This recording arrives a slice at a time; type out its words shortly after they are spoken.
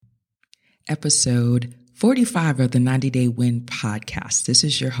episode 45 of the 90 Day Win podcast. This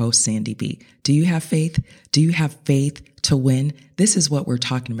is your host, Sandy B. Do you have faith? Do you have faith to win? This is what we're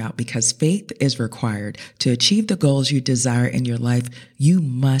talking about because faith is required to achieve the goals you desire in your life. You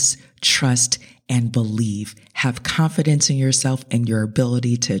must trust and believe, have confidence in yourself and your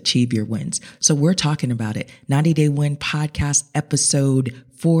ability to achieve your wins. So we're talking about it. 90 Day Win podcast, episode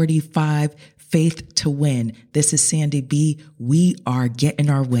 45. Faith to win. This is Sandy B. We are getting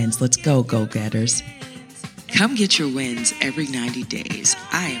our wins. Let's go, go-getters. Come get your wins every 90 days.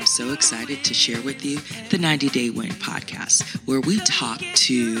 I am so excited to share with you the 90 Day Win podcast, where we talk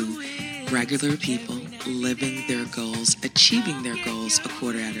to regular people living their goals, achieving their goals a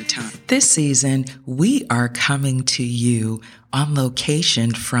quarter at a time. This season, we are coming to you on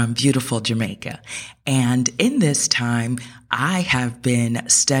location from beautiful Jamaica. And in this time, I have been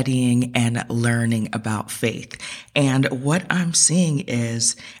studying and learning about faith. And what I'm seeing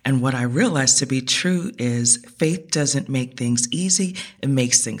is, and what I realize to be true is, faith doesn't make things easy, it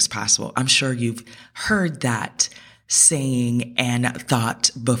makes things possible. I'm sure you've heard that saying and thought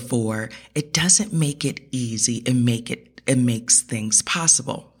before. It doesn't make it easy, it makes things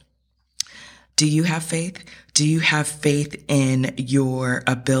possible. Do you have faith? Do you have faith in your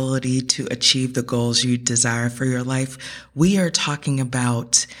ability to achieve the goals you desire for your life? We are talking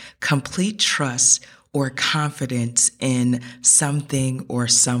about complete trust or confidence in something or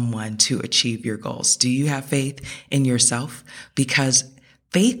someone to achieve your goals. Do you have faith in yourself? Because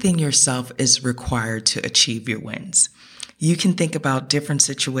faith in yourself is required to achieve your wins. You can think about different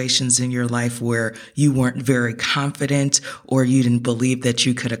situations in your life where you weren't very confident or you didn't believe that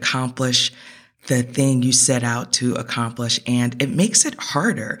you could accomplish the thing you set out to accomplish. And it makes it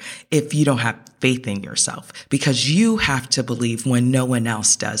harder if you don't have faith in yourself because you have to believe when no one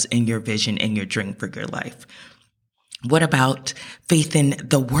else does in your vision and your dream for your life. What about faith in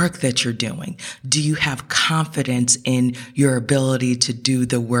the work that you're doing? Do you have confidence in your ability to do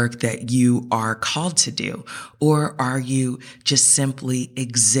the work that you are called to do? Or are you just simply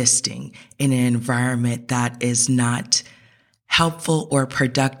existing in an environment that is not helpful or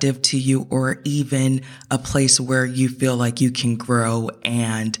productive to you, or even a place where you feel like you can grow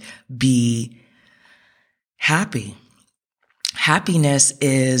and be happy? Happiness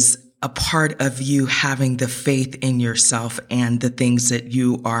is a part of you having the faith in yourself and the things that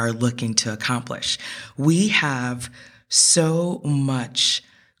you are looking to accomplish. We have so much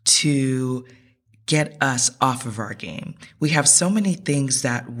to get us off of our game. We have so many things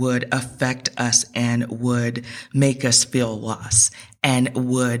that would affect us and would make us feel lost and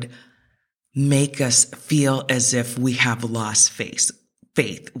would make us feel as if we have lost faith.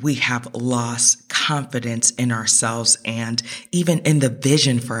 We have lost confidence in ourselves and even in the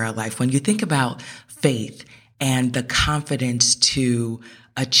vision for our life. When you think about faith and the confidence to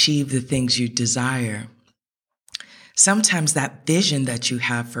achieve the things you desire, sometimes that vision that you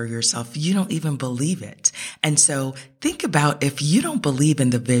have for yourself, you don't even believe it. And so think about, if you don't believe in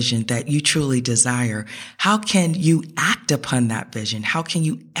the vision that you truly desire, how can you act upon that vision? How can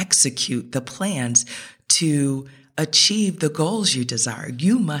you execute the plans to achieve the goals you desire?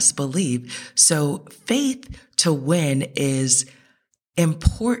 You must believe. So faith to win is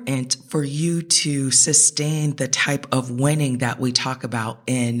important for you to sustain the type of winning that we talk about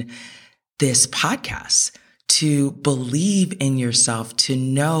in this podcast. To believe in yourself, to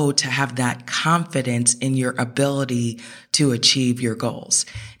know, to have that confidence in your ability to achieve your goals.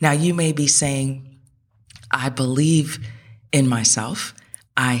 Now, you may be saying, I believe in myself,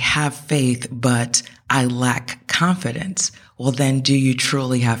 I have faith, but I lack confidence. Well, then do you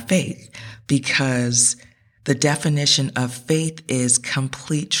truly have faith? Because the definition of faith is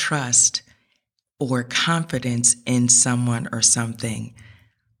complete trust or confidence in someone or something.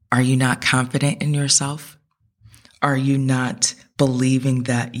 Are you not confident in yourself? Are you not believing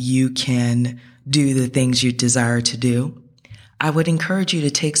that you can do the things you desire to do? I would encourage you to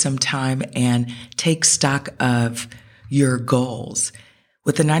take some time and take stock of your goals.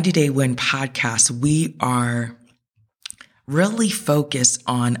 With the 90 Day Win podcast, we are really focused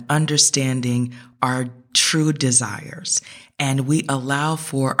on understanding our true desires, and we allow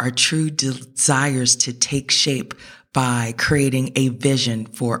for our true desires to take shape by creating a vision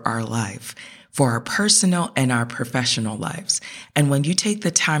for our life, for our personal and our professional lives. And when you take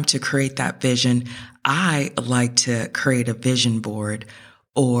the time to create that vision, I like to create a vision board,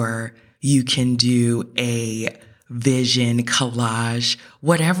 or you can do a vision collage,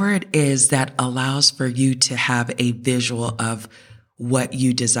 whatever it is that allows for you to have a visual of what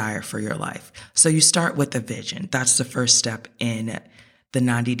you desire for your life. So you start with a vision. That's the first step in the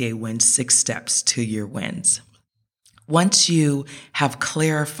 90 Day Win, 6 steps to your wins. Once you have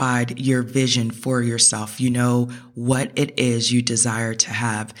clarified your vision for yourself, you know what it is you desire to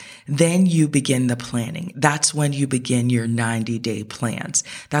have, then you begin the planning. That's when you begin your 90-day plans.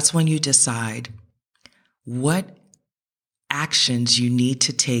 That's when you decide what actions you need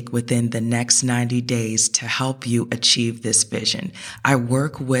to take within the next 90 days to help you achieve this vision. I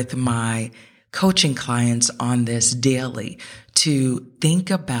work with my coaching clients on this daily to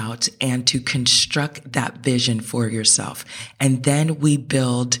think about and to construct that vision for yourself. And then we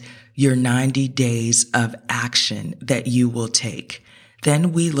build your 90 days of action that you will take.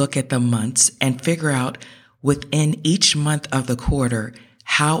 Then we look at the months and figure out within each month of the quarter,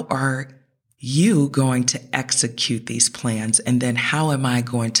 how are you going to execute these plans? And then how am I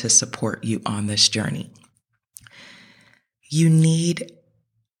going to support you on this journey? You need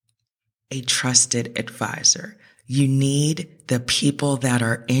a trusted advisor. You need the people that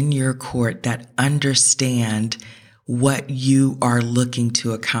are in your court that understand what you are looking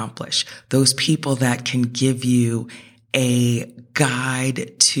to accomplish. Those people that can give you a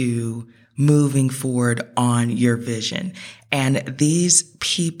guide to moving forward on your vision. And these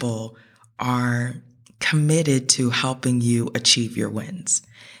people are committed to helping you achieve your wins.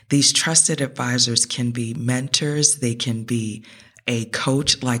 These trusted advisors can be mentors. They can be a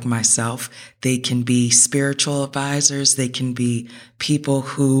coach like myself. They can be spiritual advisors. They can be people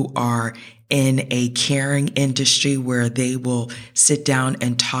who are in a caring industry where they will sit down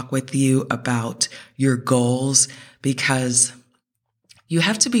and talk with you about your goals, because you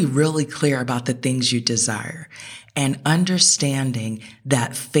have to be really clear about the things you desire and understanding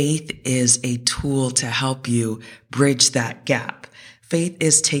that faith is a tool to help you bridge that gap. Faith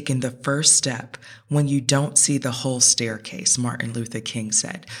is taking the first step when you don't see the whole staircase, Martin Luther King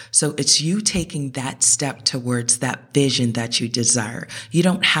said. So it's you taking that step towards that vision that you desire. You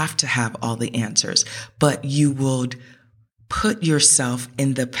don't have to have all the answers, but you would put yourself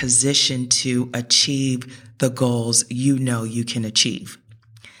in the position to achieve the goals you know you can achieve.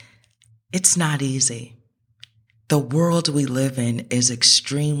 It's not easy. The world we live in is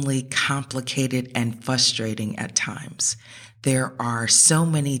extremely complicated and frustrating at times. There are so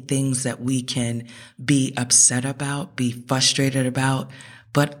many things that we can be upset about, be frustrated about,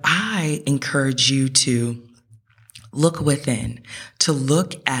 but I encourage you to look within, to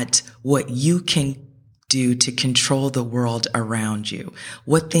look at what you can do to control the world around you.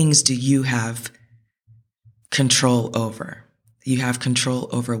 What things do you have control over? You have control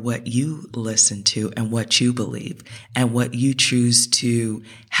over what you listen to and what you believe and what you choose to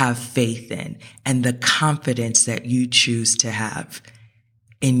have faith in and the confidence that you choose to have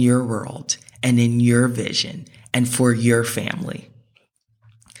in your world and in your vision and for your family.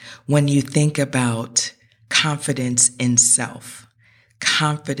 When you think about confidence in self,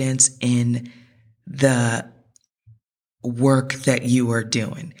 confidence in the work that you are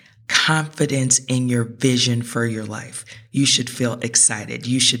doing, confidence in your vision for your life, you should feel excited.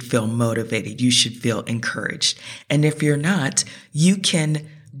 You should feel motivated. You should feel encouraged. And if you're not, you can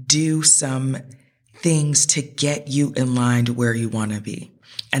do some things to get you in line to where you want to be.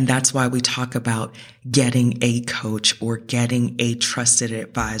 And that's why we talk about getting a coach or getting a trusted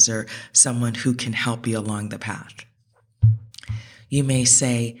advisor, someone who can help you along the path. You may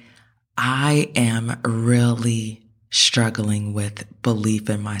say, I am really struggling with belief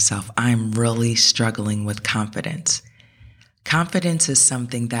in myself. I'm really struggling with confidence. Confidence is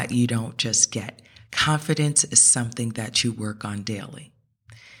something that you don't just get. Confidence is something that you work on daily.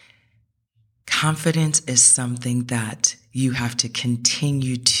 Confidence is something that you have to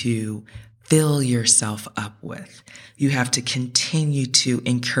continue to fill yourself up with. You have to continue to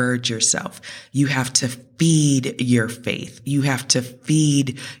encourage yourself. You have to feed your faith. You have to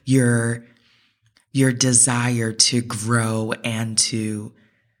feed your desire to grow and to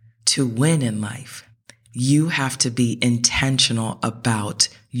win in life. You have to be intentional about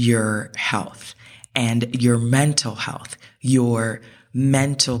your health and your mental health, your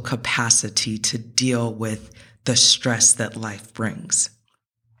mental capacity to deal with the stress that life brings.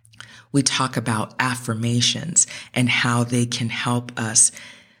 We talk about affirmations and how they can help us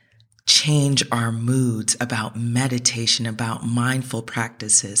change our moods, about meditation, about mindful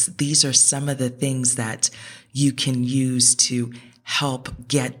practices. These are some of the things that you can use to help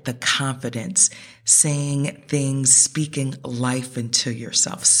get the confidence, saying things, speaking life into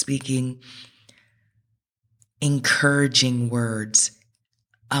yourself, speaking encouraging words,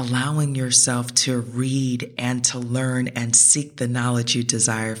 allowing yourself to read and to learn and seek the knowledge you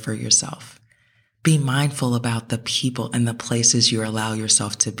desire for yourself. Be mindful about the people and the places you allow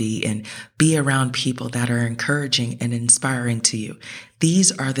yourself to be in. Be around people that are encouraging and inspiring to you.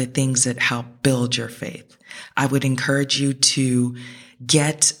 These are the things that help build your faith. I would encourage you to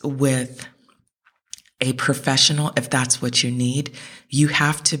get with a professional if that's what you need. You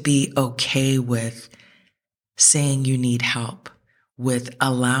have to be okay with saying you need help, with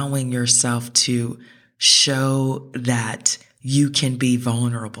allowing yourself to show that you can be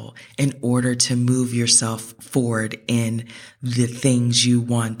vulnerable in order to move yourself forward in the things you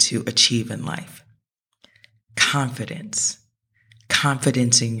want to achieve in life. Confidence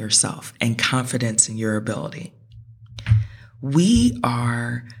in yourself and confidence in your ability. We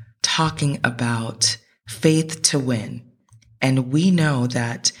are talking about faith to win. And we know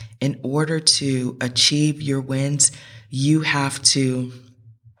that in order to achieve your wins, you have to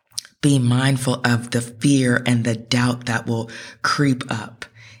be mindful of the fear and the doubt that will creep up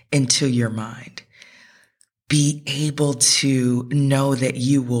into your mind. Be able to know that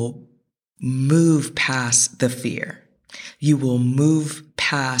you will move past the fear. You will move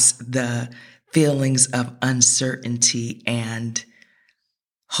past the feelings of uncertainty and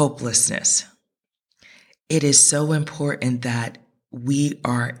hopelessness. It is so important that we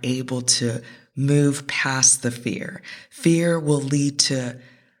are able to move past the fear. Fear will lead to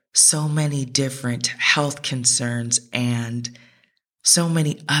so many different health concerns and so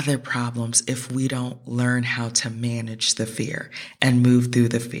many other problems if we don't learn how to manage the fear and move through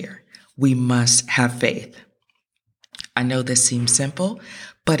the fear. We must have faith. I know this seems simple,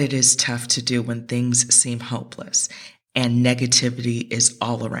 but it is tough to do when things seem hopeless and negativity is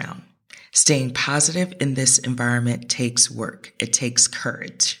all around. Staying positive in this environment takes work. It takes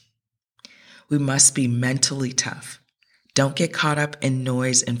courage. We must be mentally tough. Don't get caught up in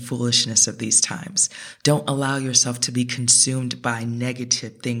noise and foolishness of these times. Don't allow yourself to be consumed by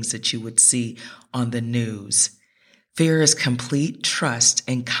negative things that you would see on the news. Fear is complete trust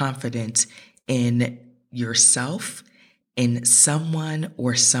and confidence in yourself, in someone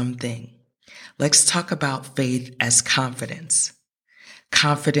or something. Let's talk about faith as confidence.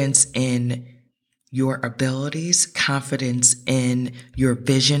 Confidence in your abilities, confidence in your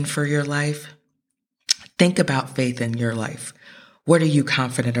vision for your life. Think about faith in your life. What are you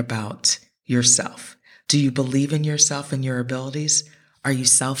confident about yourself? Do you believe in yourself and your abilities? Are you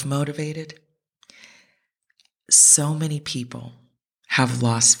self-motivated? So many people have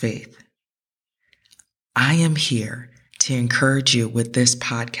lost faith. I am here to encourage you with this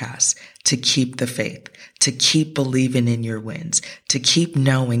podcast to keep the faith, to keep believing in your wins, to keep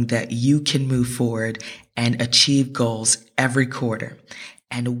knowing that you can move forward and achieve goals every quarter.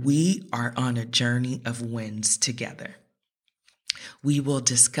 And we are on a journey of wins together. We will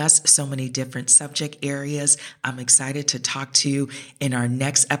discuss so many different subject areas. I'm excited to talk to you in our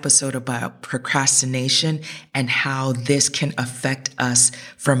next episode about procrastination and how this can affect us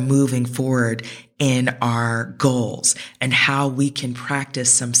from moving forward in our goals and how we can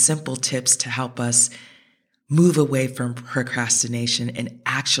practice some simple tips to help us move away from procrastination and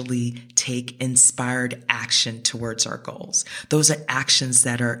actually take inspired action towards our goals. Those are actions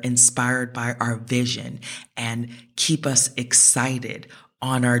that are inspired by our vision and keep us excited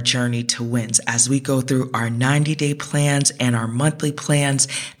on our journey to wins. As we go through our 90-day plans and our monthly plans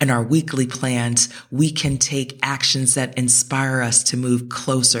and our weekly plans, we can take actions that inspire us to move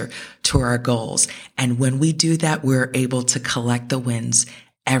closer to our goals. And when we do that, we're able to collect the wins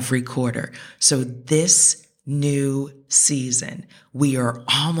every quarter. So this new season, we are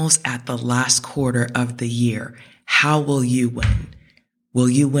almost at the last quarter of the year. How will you win? Will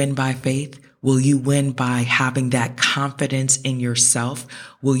you win by faith? Will you win by having that confidence in yourself?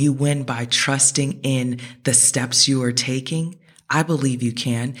 Will you win by trusting in the steps you are taking? I believe you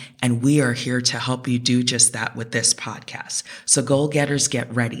can, and we are here to help you do just that with this podcast. So goal getters,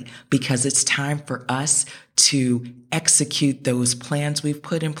 get ready because it's time for us to execute those plans we've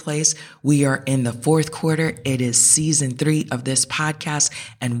put in place. We are in the fourth quarter. It is season 3 of this podcast,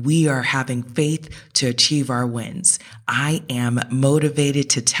 and we are having faith to achieve our wins. I am motivated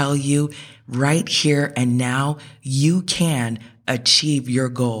to tell you right here and now, you can achieve your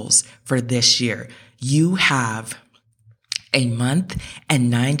goals for this year. You have a month and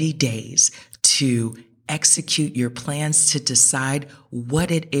 90 days to execute your plans, to decide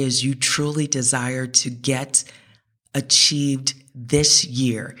what it is you truly desire to get achieved this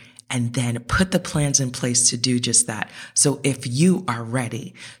year, and then put the plans in place to do just that. So if you are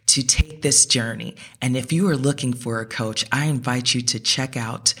ready to take this journey, and if you are looking for a coach, I invite you to check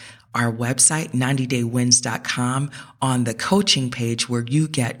out our website, 90daywins.com, on the coaching page where you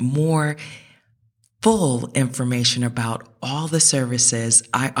get more full information about all the services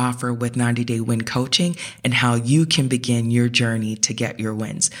I offer with 90 Day Win Coaching and how you can begin your journey to get your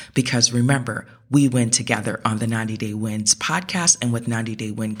wins. Because remember, we win together on the 90 Day Wins podcast and with 90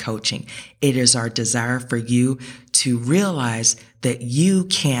 Day Win Coaching. It is our desire for you to realize that you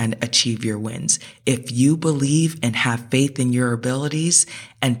can achieve your wins if you believe and have faith in your abilities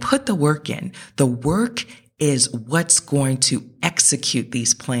and put the work in. The work is what's going to execute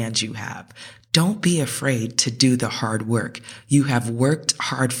these plans you have. Don't be afraid to do the hard work. You have worked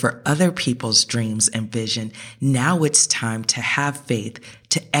hard for other people's dreams and vision. Now it's time to have faith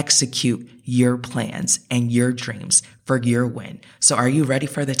to execute your plans and your dreams for your win. So are you ready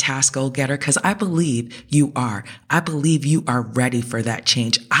for the task, goal getter? Because I believe you are. I believe you are ready for that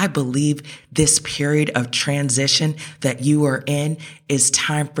change. I believe this period of transition that you are in is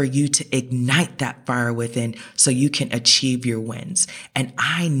time for you to ignite that fire within so you can achieve your wins. And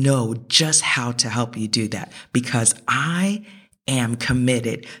I know just how to help you do that because I am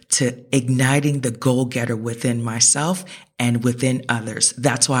committed to igniting the goal getter within myself and within others.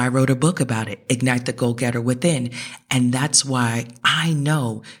 That's why I wrote a book about it, Ignite the Goal Getter Within. And that's why I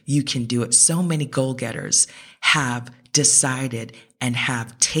know you can do it. So many goal getters have decided and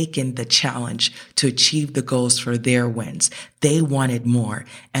have taken the challenge to achieve the goals for their wins. They wanted more.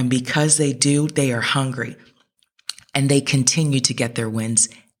 And because they do, they are hungry and they continue to get their wins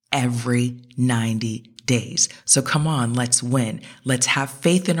every 90 days. So come on, let's win. Let's have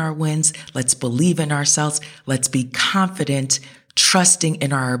faith in our wins. Let's believe in ourselves. Let's be confident, trusting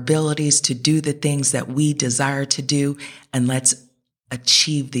in our abilities to do the things that we desire to do. And let's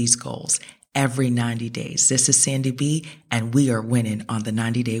achieve these goals every 90 days. This is Sandy B, and we are winning on the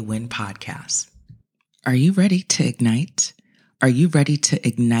 90 Day Win podcast. Are you ready to ignite? Are you ready to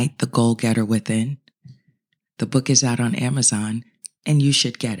ignite the goal getter within? The book is out on Amazon, and you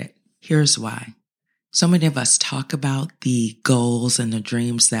should get it. Here's why. So many of us talk about the goals and the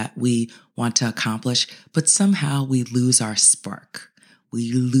dreams that we want to accomplish, but somehow we lose our spark.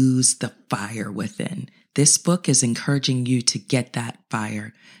 We lose the fire within. This book is encouraging you to get that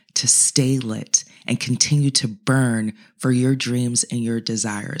fire, to stay lit and continue to burn for your dreams and your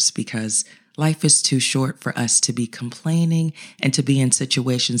desires because life is too short for us to be complaining and to be in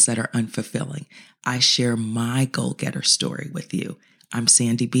situations that are unfulfilling. I share my goal getter story with you. I'm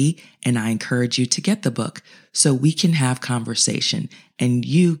Sandy B, and I encourage you to get the book so we can have conversation and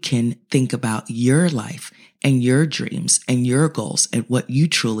you can think about your life and your dreams and your goals and what you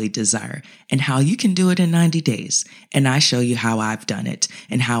truly desire and how you can do it in 90 days. And I show you how I've done it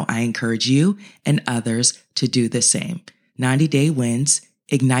and how I encourage you and others to do the same. 90 Day Wins,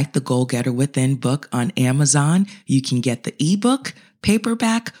 Ignite the Goal Getter Within book on Amazon. You can get the ebook,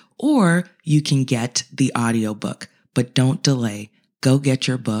 paperback, or you can get the audiobook, but don't delay. Go get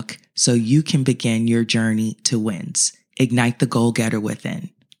your book so you can begin your journey to wins. Ignite the Goal Getter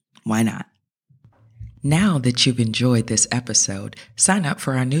Within. Why not? Now that you've enjoyed this episode, sign up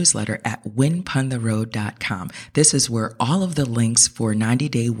for our newsletter at winpuntheroad.com. This is where all of the links for 90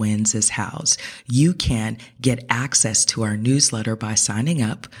 Day Wins is housed. You can get access to our newsletter by signing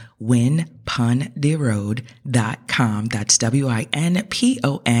up winpuntheroad.com. That's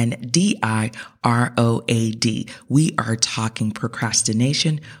WINPONDIROAD. We are talking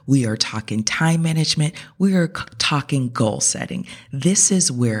procrastination. We are talking time management. We are talking goal setting. This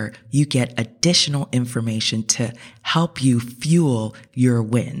is where you get additional information to help you fuel your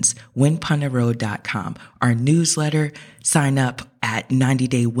wins. winpuntheroad.com. Our newsletter, sign up at 90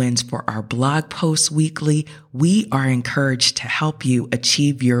 Day Wins for our blog posts weekly. We are encouraged to help you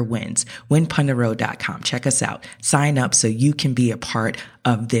achieve your wins. winpuntheroad.com. Check us out. Sign up so you can be a part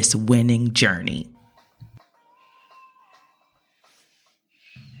of this winning journey.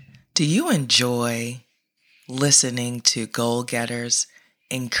 Do you enjoy listening to goal getters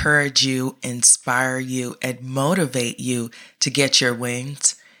encourage you, inspire you, and motivate you to get your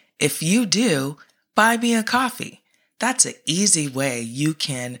wins? If you do, buy me a coffee. That's an easy way you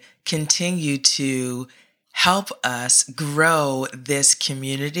can continue to help us grow this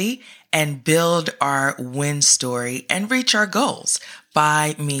community and build our win story and reach our goals.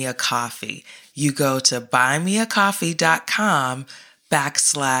 Buy me a coffee. You go to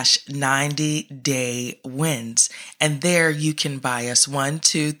buymeacoffee.com/90daywins. And there you can buy us 1,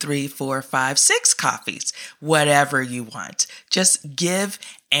 2, 3, 4, 5, 6 coffees, whatever you want. Just give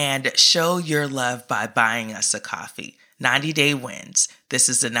and show your love by buying us a coffee. 90 Day Wins. This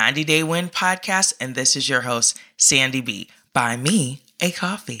is the 90 Day Win podcast, and this is your host, Sandy B. Buy me a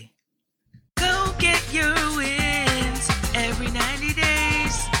coffee. Go get your wins every 90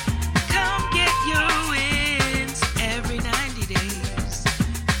 days. Come get your wins every 90 days.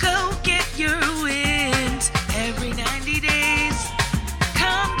 Go get your wins.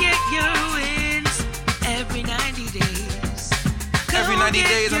 90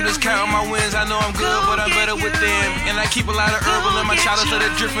 days, I'm just counting my wins. I know I'm good, but I'm better with them. And I keep a lot of herbal in my chalice, let it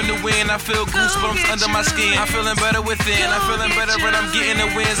drip in the wind. I feel goosebumps under my skin. I'm feeling better within. I'm feeling better, but I'm getting the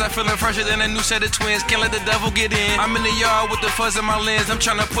wins. I'm feeling fresher than a new set of twins. Can't let the devil get in. I'm in the yard with the fuzz in my lens. I'm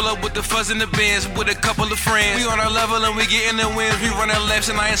trying to pull up with the fuzz in the bins with a couple of friends. We on our level and we getting the wins. We running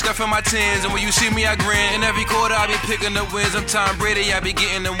laps and I ain't scuffing my tins. And when you see me, I grin. In every quarter, I be picking the wins. I'm Tom Brady, I be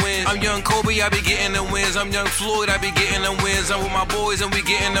getting the wins. I'm young Kobe, I be getting the wins. I'm young Floyd, I be getting the wins. I'm with my boys and we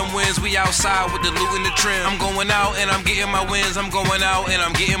getting them wins. We outside with the loot and the trim. I'm going out and I'm getting my wins. I'm going out and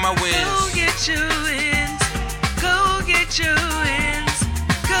I'm getting my wins. Go get your wins. Go get your wins.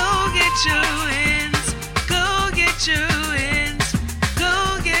 Go get your wins. Go get your wins. Go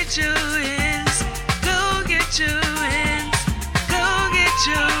get your wins. Go get your wins. Go get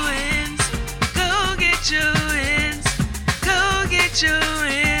your wins. Go get your wins. Go get your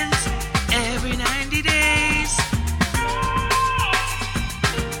wins.